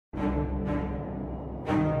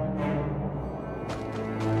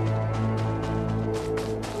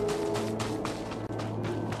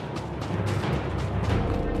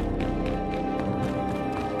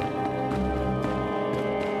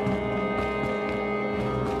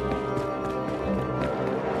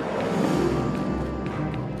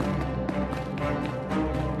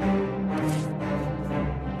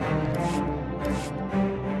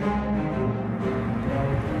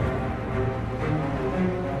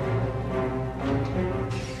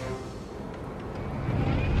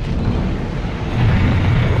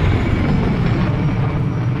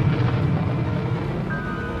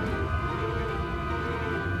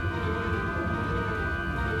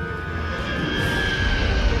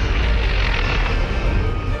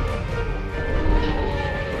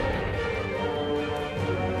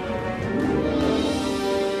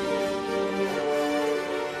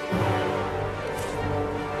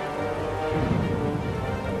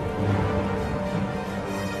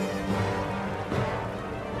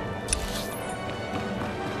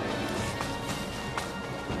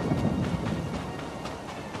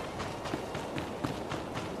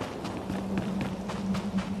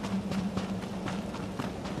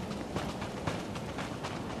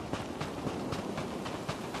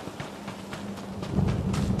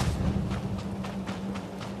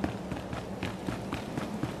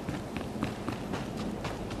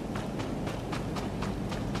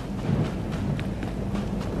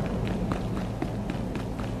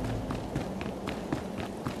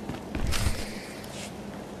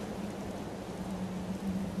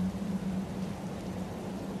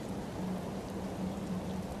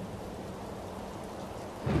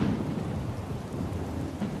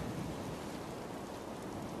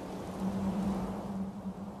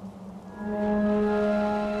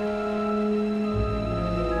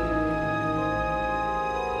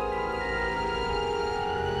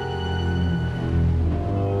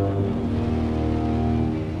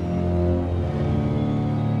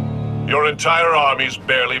Your entire army's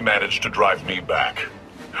barely managed to drive me back.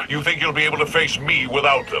 You think you'll be able to face me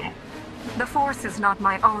without them? The Force is not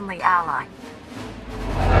my only ally.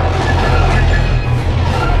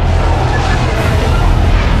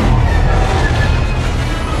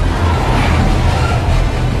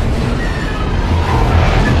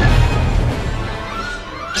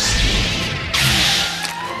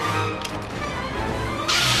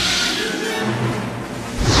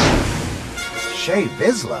 Shae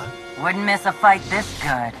Vizsla? Wouldn't miss a fight this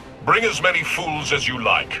good. Bring as many fools as you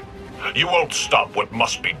like. You won't stop what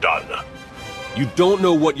must be done. You don't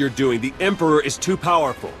know what you're doing. The Emperor is too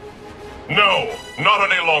powerful. No,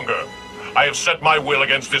 not any longer. I have set my will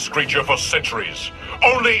against this creature for centuries.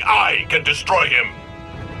 Only I can destroy him.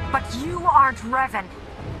 But you aren't Revan.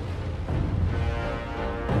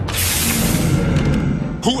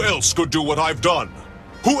 Who else could do what I've done?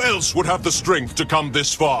 Who else would have the strength to come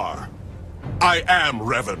this far? I am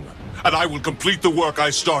Revan, and I will complete the work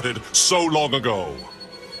I started so long ago.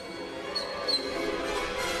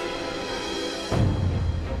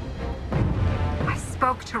 I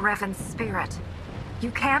spoke to Revan's spirit.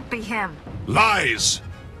 You can't be him. Lies!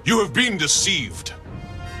 You have been deceived.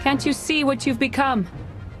 Can't you see what you've become?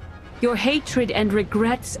 Your hatred and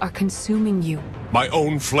regrets are consuming you. My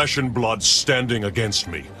own flesh and blood standing against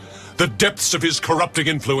me. The depths of his corrupting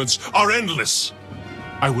influence are endless.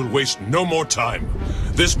 I will waste no more time.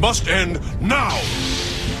 This must end now!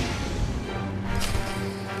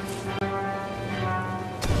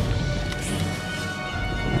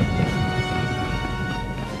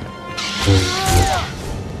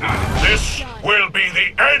 This will be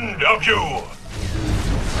the end of you!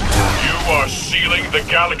 You are sealing the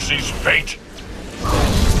galaxy's fate!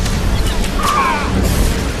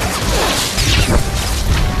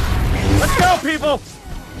 Let's go, people!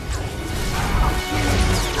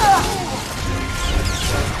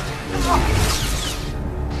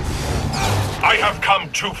 I have come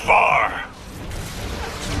too far!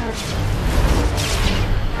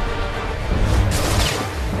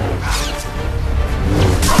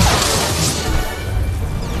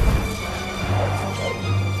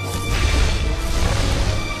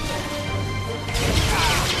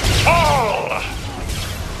 Fall!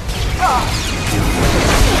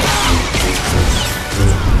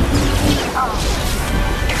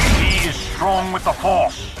 He is strong with the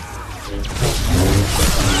Force.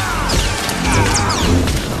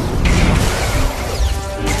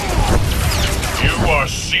 You are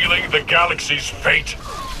sealing the galaxy's fate.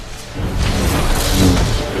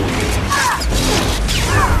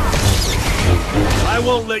 I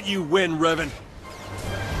won't let you win, Revan.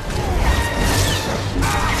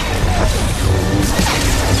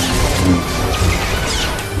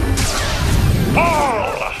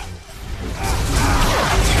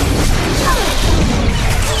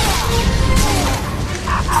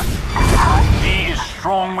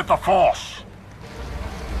 the Force.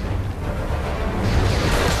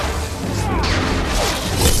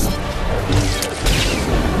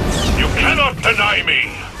 You cannot deny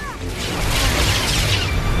me!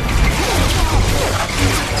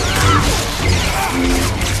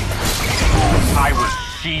 I will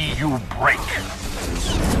see you break.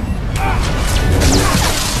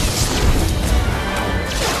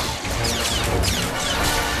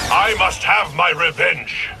 I must have my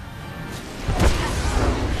revenge!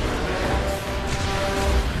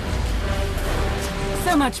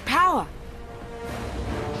 So much power!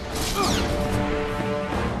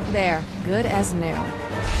 There, good as new. You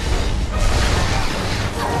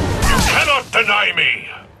cannot deny me!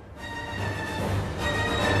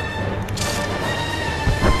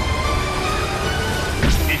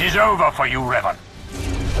 It is over for you, Revan.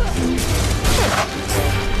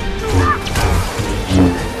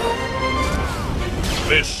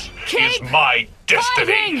 This Keep is my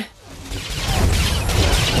destiny!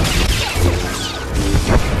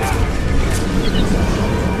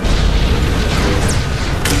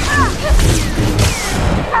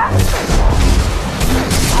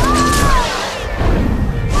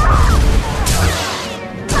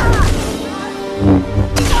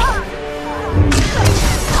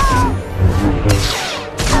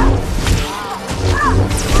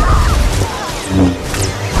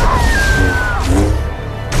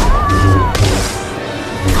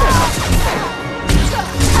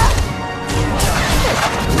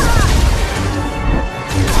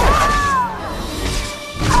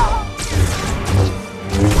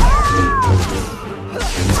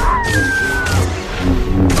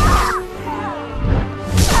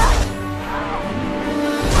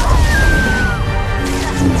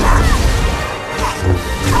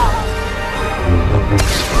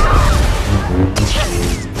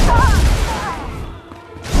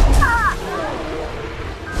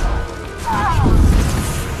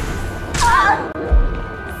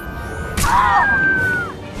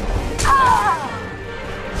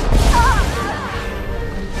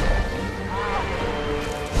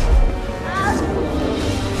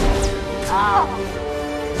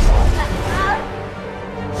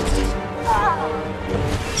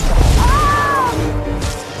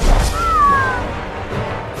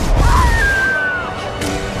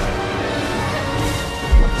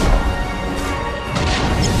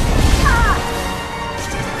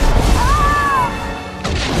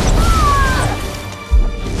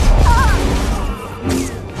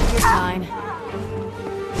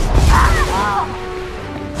 fighting!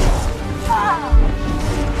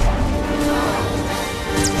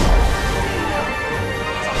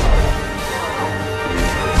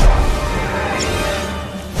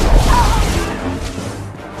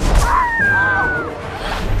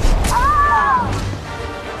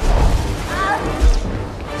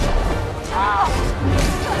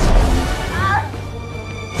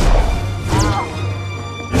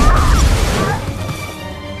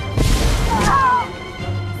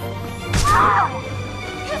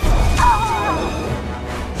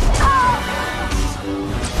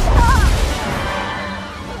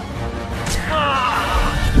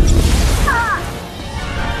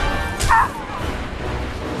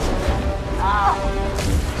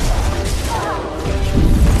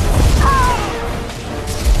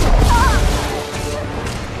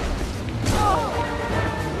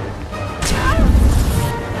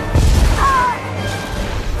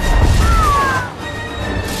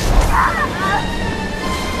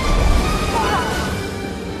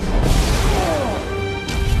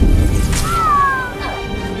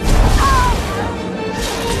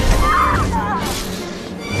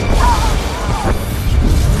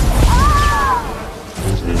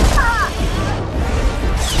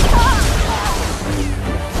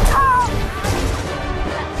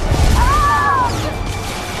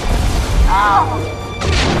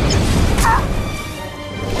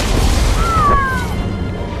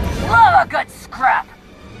 Love a good scrap!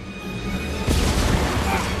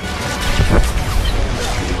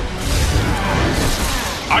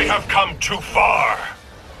 I have come too far!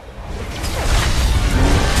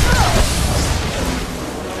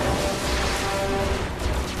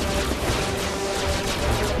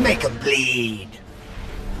 Make 'em bleed.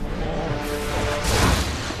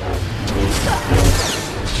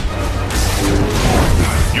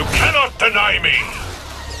 You cannot deny me!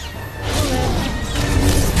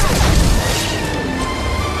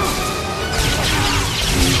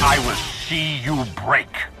 I will see you break.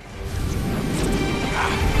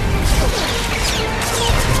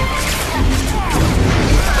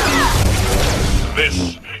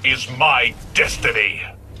 This is my destiny!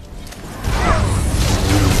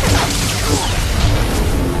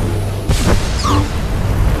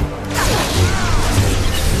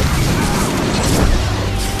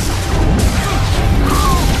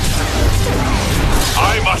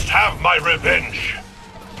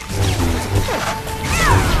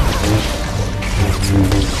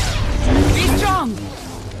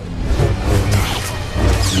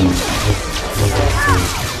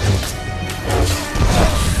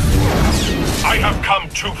 I have come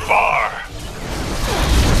too far.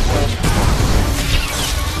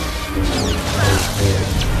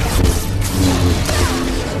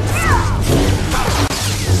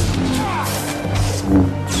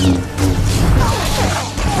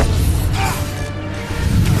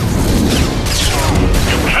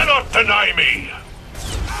 You cannot deny me.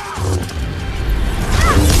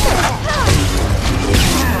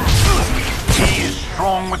 He is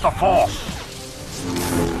strong with the Force.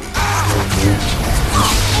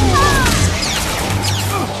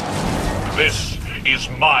 This is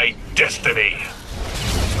my destiny.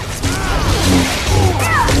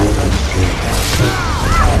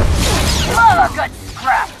 Oh, good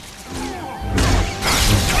scrap!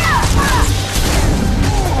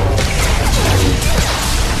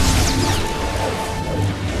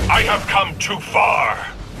 I have come too far.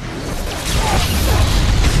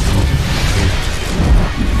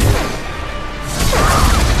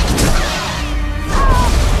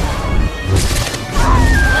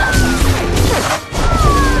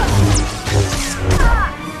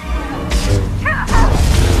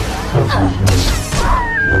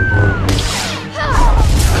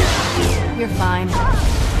 You're fine.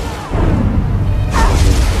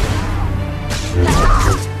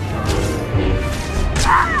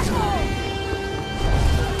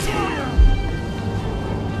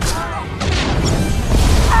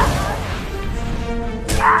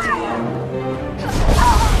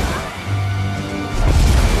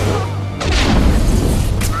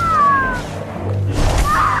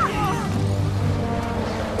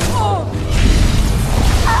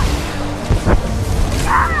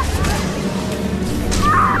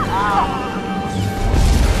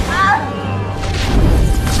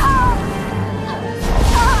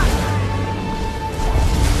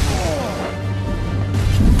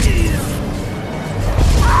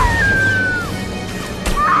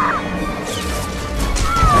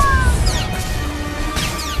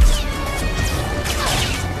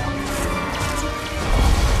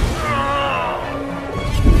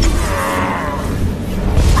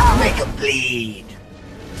 Make 'em bleed.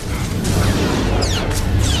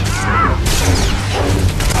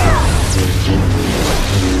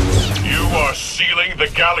 You are sealing the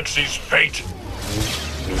galaxy's fate.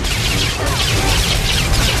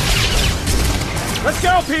 Let's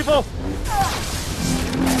go, people!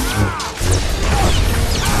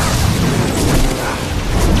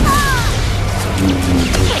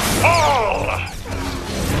 Fall!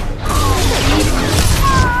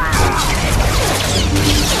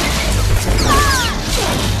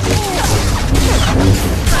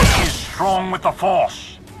 He is strong with the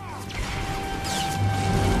Force.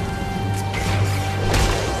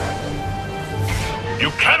 You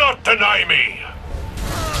cannot deny me.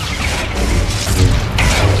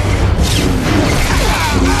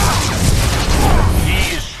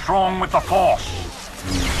 He is strong with the Force.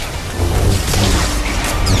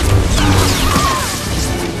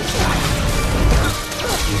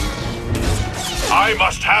 I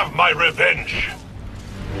must have my revenge.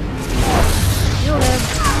 You'll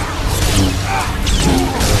live.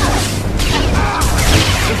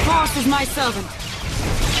 The Force is my servant.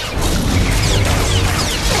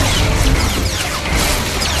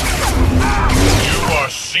 You are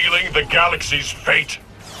sealing the galaxy's fate.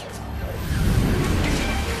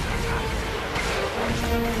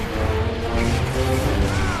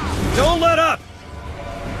 Don't let up!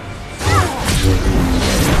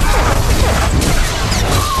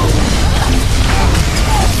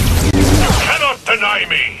 You cannot deny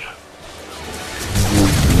me.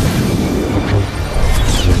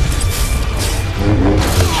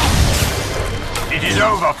 It is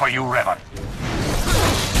over for you, Revan.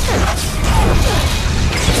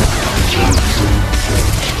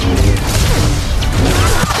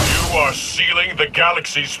 You are sealing the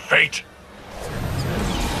galaxy's fate.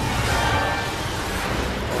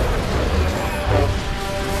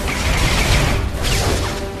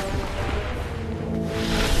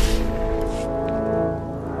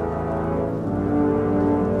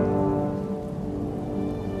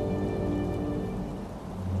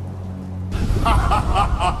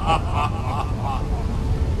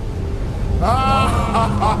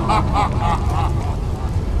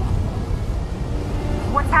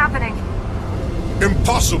 What's happening?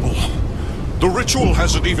 Impossible! The ritual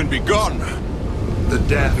hasn't even begun! The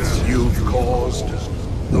deaths you've caused,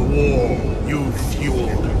 the war you've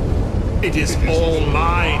fueled, it is all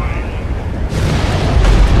mine.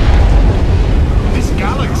 This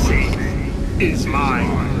galaxy is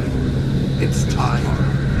mine. It's time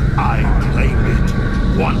I claim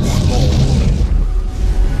it once more.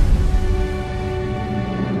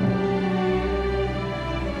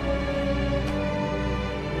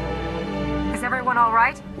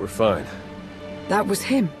 We're fine. That was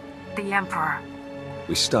him. The Emperor.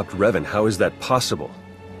 We stopped Revan. How is that possible?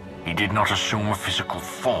 He did not assume a physical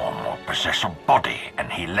form or possess a body,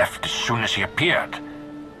 and he left as soon as he appeared.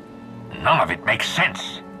 None of it makes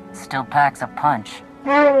sense. Still packs a punch.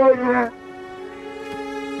 The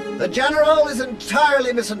General is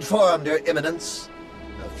entirely misinformed, Your Eminence.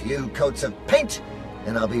 A few coats of paint,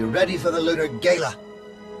 and I'll be ready for the Lunar Gala.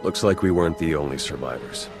 Looks like we weren't the only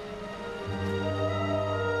survivors.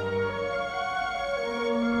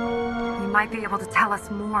 You might be able to tell us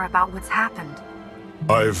more about what's happened.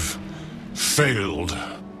 I've failed.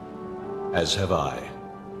 As have I.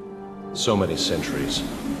 So many centuries.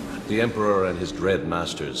 The Emperor and his dread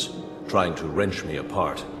masters, trying to wrench me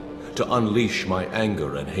apart, to unleash my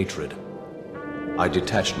anger and hatred. I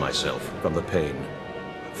detached myself from the pain,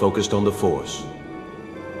 focused on the Force.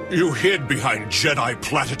 You hid behind Jedi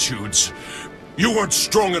platitudes. You weren't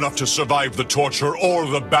strong enough to survive the torture or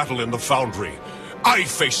the battle in the Foundry. I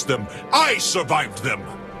faced them. I survived them.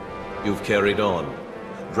 You've carried on,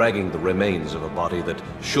 dragging the remains of a body that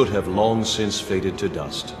should have long since faded to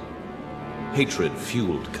dust. Hatred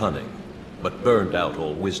fueled cunning, but burned out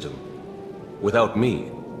all wisdom. Without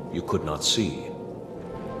me, you could not see.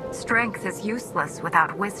 Strength is useless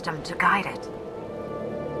without wisdom to guide it.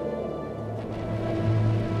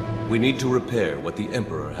 We need to repair what the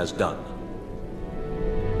Emperor has done.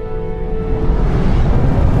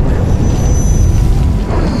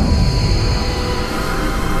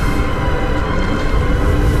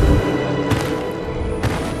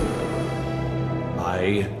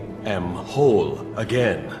 I am whole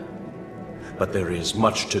again. But there is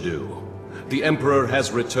much to do. The Emperor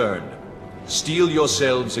has returned. Steel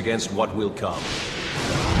yourselves against what will come.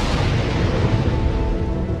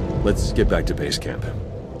 Let's get back to base camp.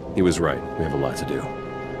 He was right. We have a lot to do.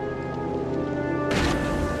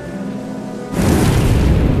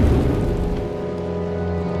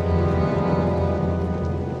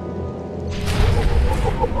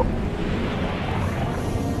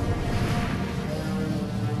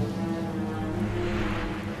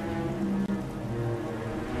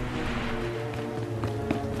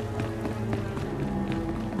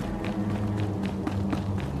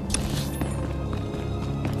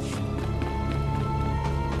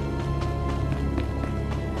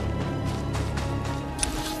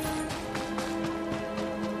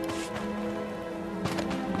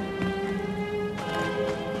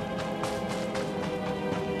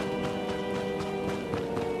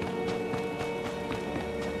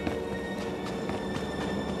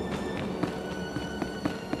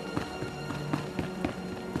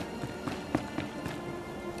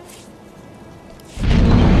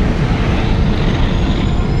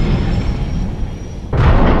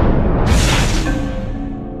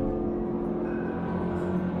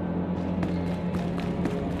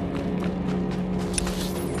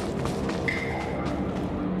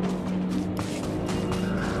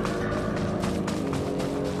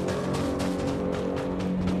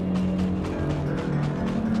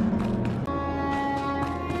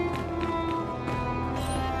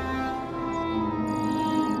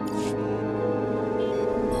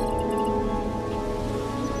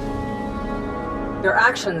 Your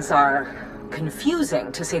actions are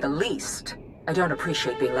confusing, to say the least. I don't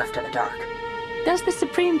appreciate being left in the dark. Does the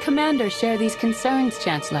Supreme Commander share these concerns,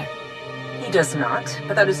 Chancellor? He does not,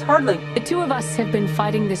 but that is hardly... The two of us have been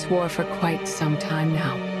fighting this war for quite some time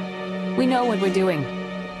now. We know what we're doing,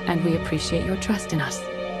 and we appreciate your trust in us.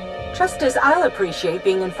 Just as I'll appreciate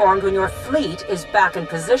being informed when your fleet is back in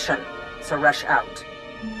position, so rush out.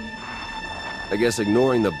 I guess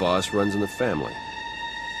ignoring the boss runs in the family.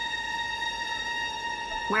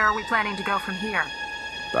 Where are we planning to go from here?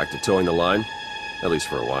 Back to towing the line, at least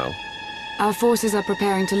for a while. Our forces are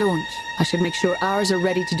preparing to launch. I should make sure ours are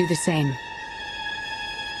ready to do the same.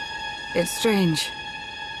 It's strange.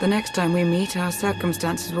 The next time we meet, our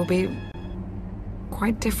circumstances will be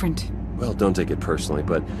quite different. Well, don't take it personally,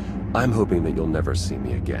 but I'm hoping that you'll never see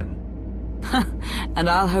me again. And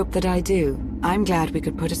I'll hope that I do. I'm glad we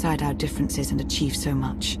could put aside our differences and achieve so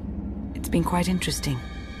much. It's been quite interesting.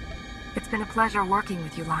 It's been a pleasure working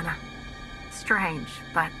with you, Lana. Strange,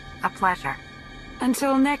 but a pleasure.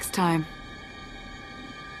 Until next time.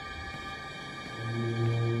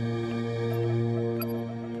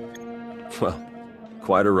 Well,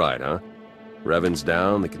 quite a ride, huh? Revan's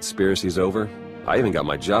down, the conspiracy's over. I even got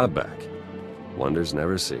my job back. Wonders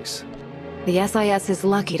never cease. The SIS is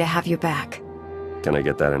lucky to have you back. Can I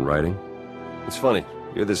get that in writing? It's funny,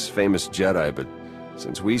 you're this famous Jedi, but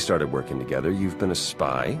since we started working together, you've been a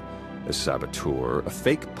spy, a saboteur, a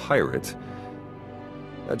fake pirate.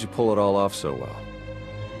 How'd you pull it all off so well?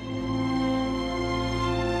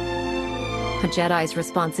 A Jedi's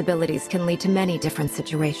responsibilities can lead to many different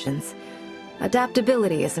situations.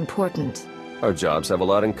 Adaptability is important. Our jobs have a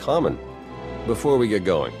lot in common. Before we get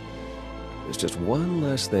going, there's just one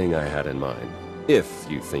last thing I had in mind, if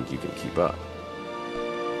you think you can keep up.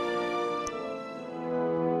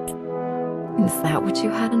 Is that what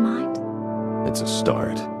you had in mind? It's a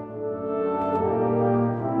start.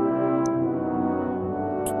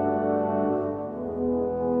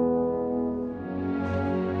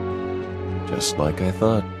 Just like I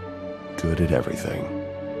thought. Good at everything.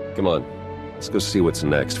 Come on, let's go see what's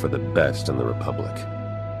next for the best in the Republic.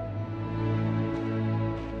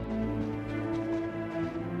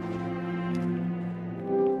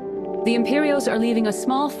 The Imperials are leaving a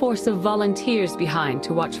small force of volunteers behind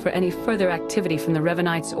to watch for any further activity from the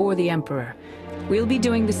Revanites or the Emperor. We'll be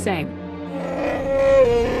doing the same.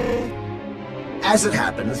 As it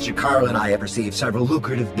happens, Jakaro and I have received several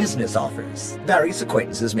lucrative business offers. Various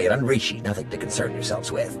acquaintances made on Rishi, nothing to concern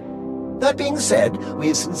yourselves with. That being said, we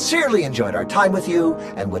have sincerely enjoyed our time with you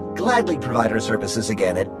and would gladly provide our services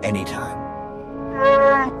again at any time.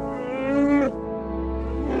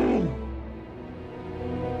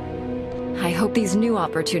 I hope these new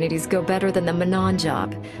opportunities go better than the Manon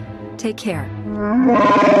job. Take care.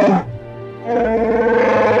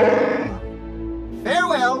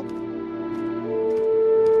 Farewell!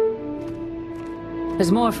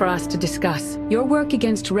 There's more for us to discuss. Your work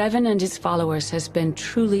against Revan and his followers has been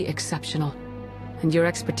truly exceptional. And your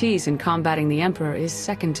expertise in combating the Emperor is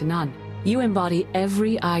second to none. You embody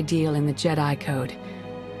every ideal in the Jedi Code.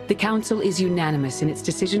 The Council is unanimous in its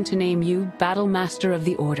decision to name you Battle Master of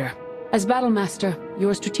the Order. As Battle Master,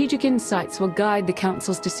 your strategic insights will guide the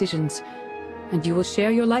Council's decisions, and you will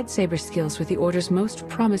share your lightsaber skills with the Order's most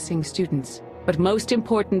promising students. But most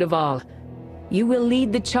important of all, you will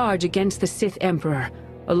lead the charge against the Sith Emperor,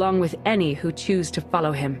 along with any who choose to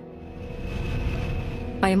follow him.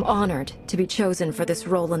 I am honored to be chosen for this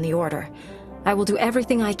role in the Order. I will do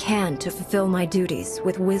everything I can to fulfill my duties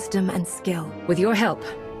with wisdom and skill. With your help,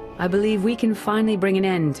 I believe we can finally bring an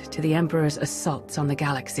end to the Emperor's assaults on the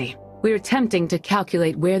galaxy. We're attempting to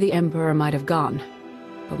calculate where the Emperor might have gone,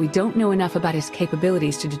 but we don't know enough about his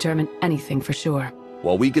capabilities to determine anything for sure.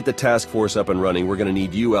 While we get the task force up and running, we're gonna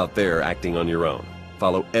need you out there acting on your own.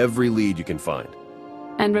 Follow every lead you can find.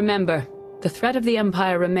 And remember, the threat of the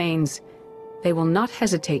Empire remains. They will not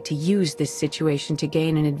hesitate to use this situation to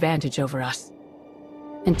gain an advantage over us.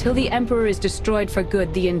 Until the Emperor is destroyed for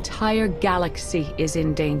good, the entire galaxy is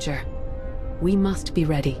in danger. We must be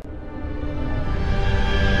ready.